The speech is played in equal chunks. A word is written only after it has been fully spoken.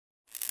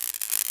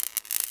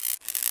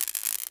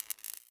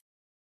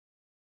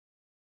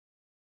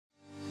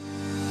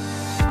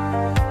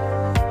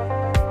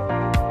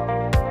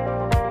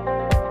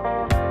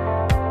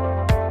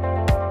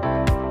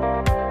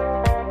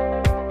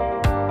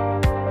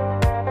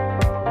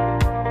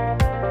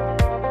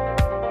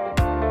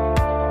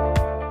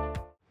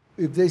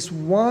if there's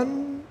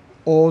one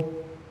or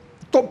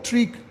top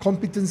three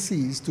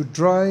competencies to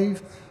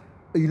drive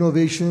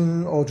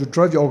innovation or to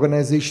drive your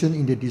organization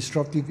in the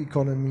disruptive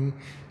economy,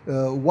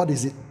 what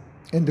is it?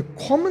 And the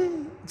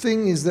common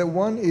thing is that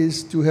one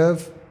is to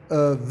have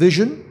a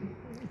vision,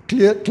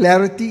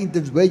 clarity in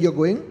terms of where you're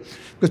going,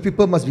 because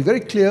people must be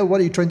very clear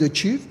what you're trying to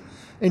achieve.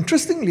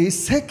 Interestingly,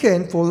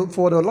 second,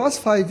 for the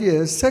last 5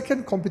 years,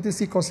 second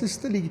competency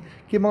consistently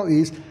came out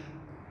is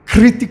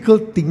critical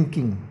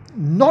thinking.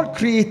 Not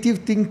creative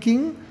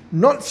thinking,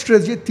 not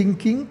strategic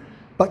thinking,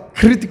 but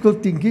critical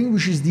thinking,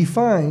 which is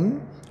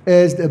defined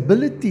as the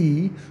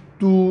ability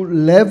to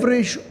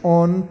leverage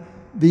on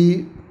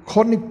the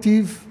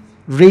cognitive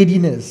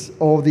readiness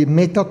or the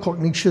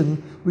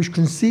metacognition, which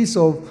consists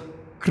of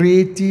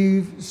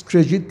creative,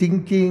 strategic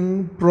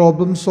thinking,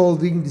 problem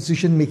solving,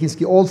 decision making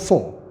skill, all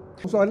four.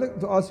 So I'd like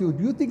to ask you,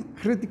 do you think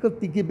critical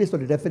thinking, based on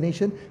the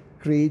definition,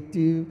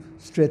 creative,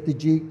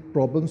 strategic,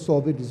 problem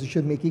solving,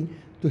 decision making,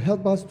 to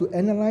help us to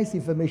analyze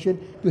information,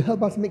 to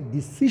help us make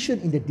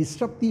decisions in the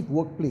disruptive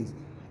workplace,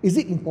 is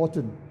it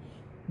important?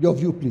 Your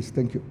view, please.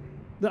 Thank you.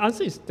 The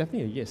answer is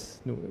definitely a yes.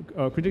 No,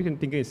 critical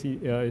thinking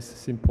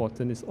is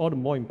important. It's all the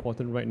more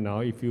important right now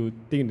if you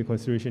take into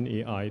consideration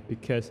AI,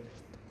 because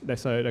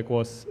that's like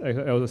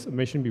I was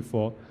mentioned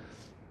before.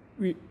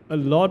 A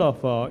lot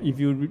of if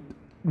you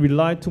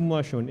rely too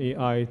much on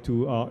AI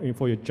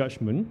for your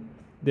judgment,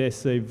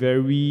 there's a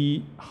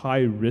very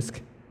high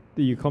risk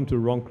that you come to a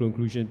wrong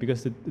conclusion,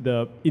 because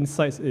the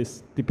insights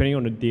is depending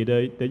on the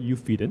data that you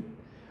feed in,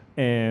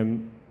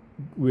 and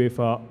with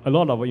a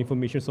lot of our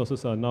information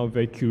sources are now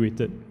very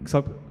curated,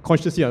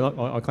 consciously or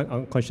not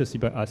unconsciously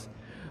by us.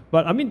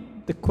 But I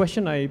mean, the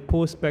question I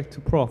pose back to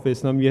Prof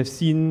is, we have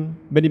seen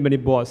many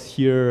boards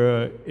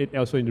here,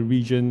 elsewhere in the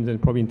regions, and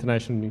probably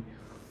internationally.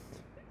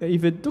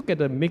 If you look at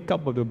the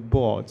makeup of the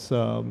boards,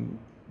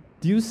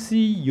 do you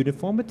see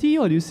uniformity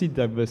or do you see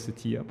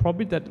diversity?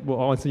 Probably that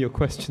will answer your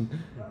question.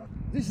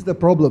 This is the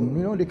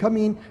problem. They come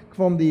in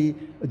from the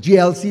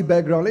GLC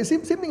background.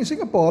 Same thing in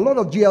Singapore. A lot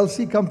of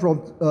GLC come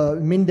from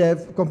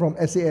MINDEF, come from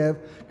SAF,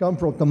 come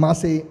from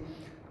Temasek.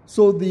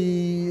 So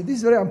this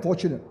is very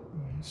unfortunate.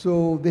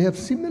 So they have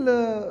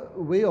similar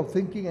way of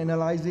thinking,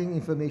 analyzing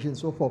information, and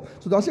so forth.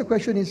 So the answer to your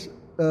question is,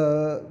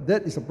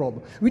 that is a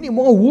problem. We need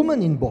more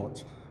women in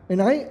boards.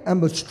 And I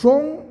am a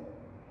strong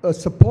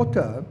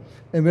supporter,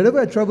 and whenever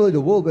I travel in the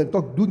world, when I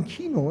talk, doing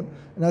keynote,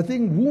 and I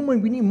think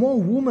we need more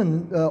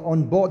women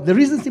on board. The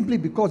reason simply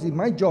because in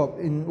my job,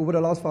 over the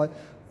last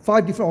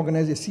five different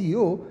organizations,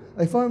 CEO,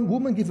 I found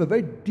women give a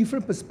very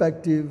different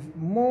perspective,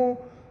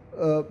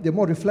 they're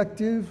more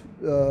reflective,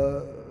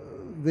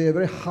 they have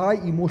very high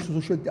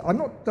emotional social. I'm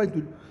not trying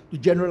to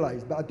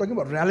generalize, but I'm talking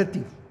about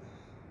relative.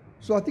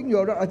 So I think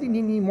you're right. I think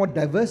you need more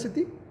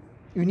diversity.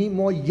 You need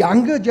more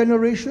younger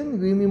generation.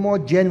 We need more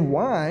Gen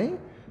Y,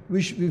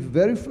 which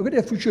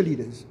they're future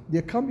leaders.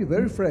 They can be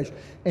very fresh.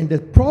 And the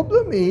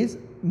problem is,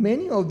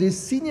 many of these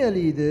senior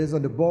leaders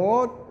on the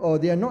board,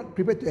 they are not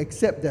prepared to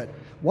accept that.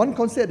 One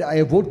concept that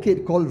I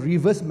advocate called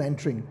reverse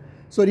mentoring.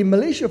 So in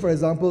Malaysia, for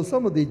example,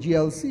 some of the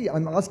GLC,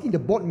 I'm asking the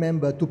board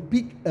member to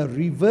pick a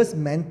reverse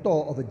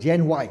mentor of a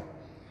Gen Y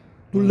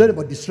to learn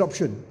about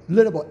disruption,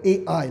 learn about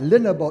AI,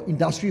 learn about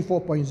Industry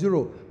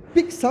 4.0.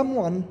 Pick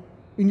someone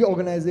in your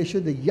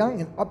organization, the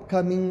young and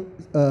upcoming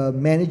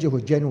manager who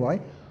is Gen Y,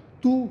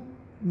 to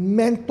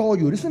mentor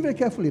you. Listen very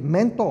carefully,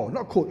 mentor,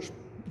 not coach.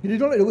 They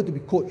don't like the word to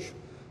be coach.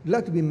 They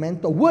like to be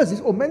mentor. Worse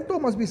is, mentor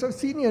must be some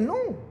senior.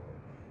 No.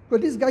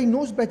 But this guy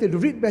knows better, they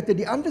read better,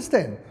 they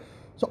understand.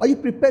 So are you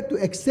prepared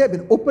to accept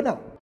and open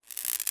up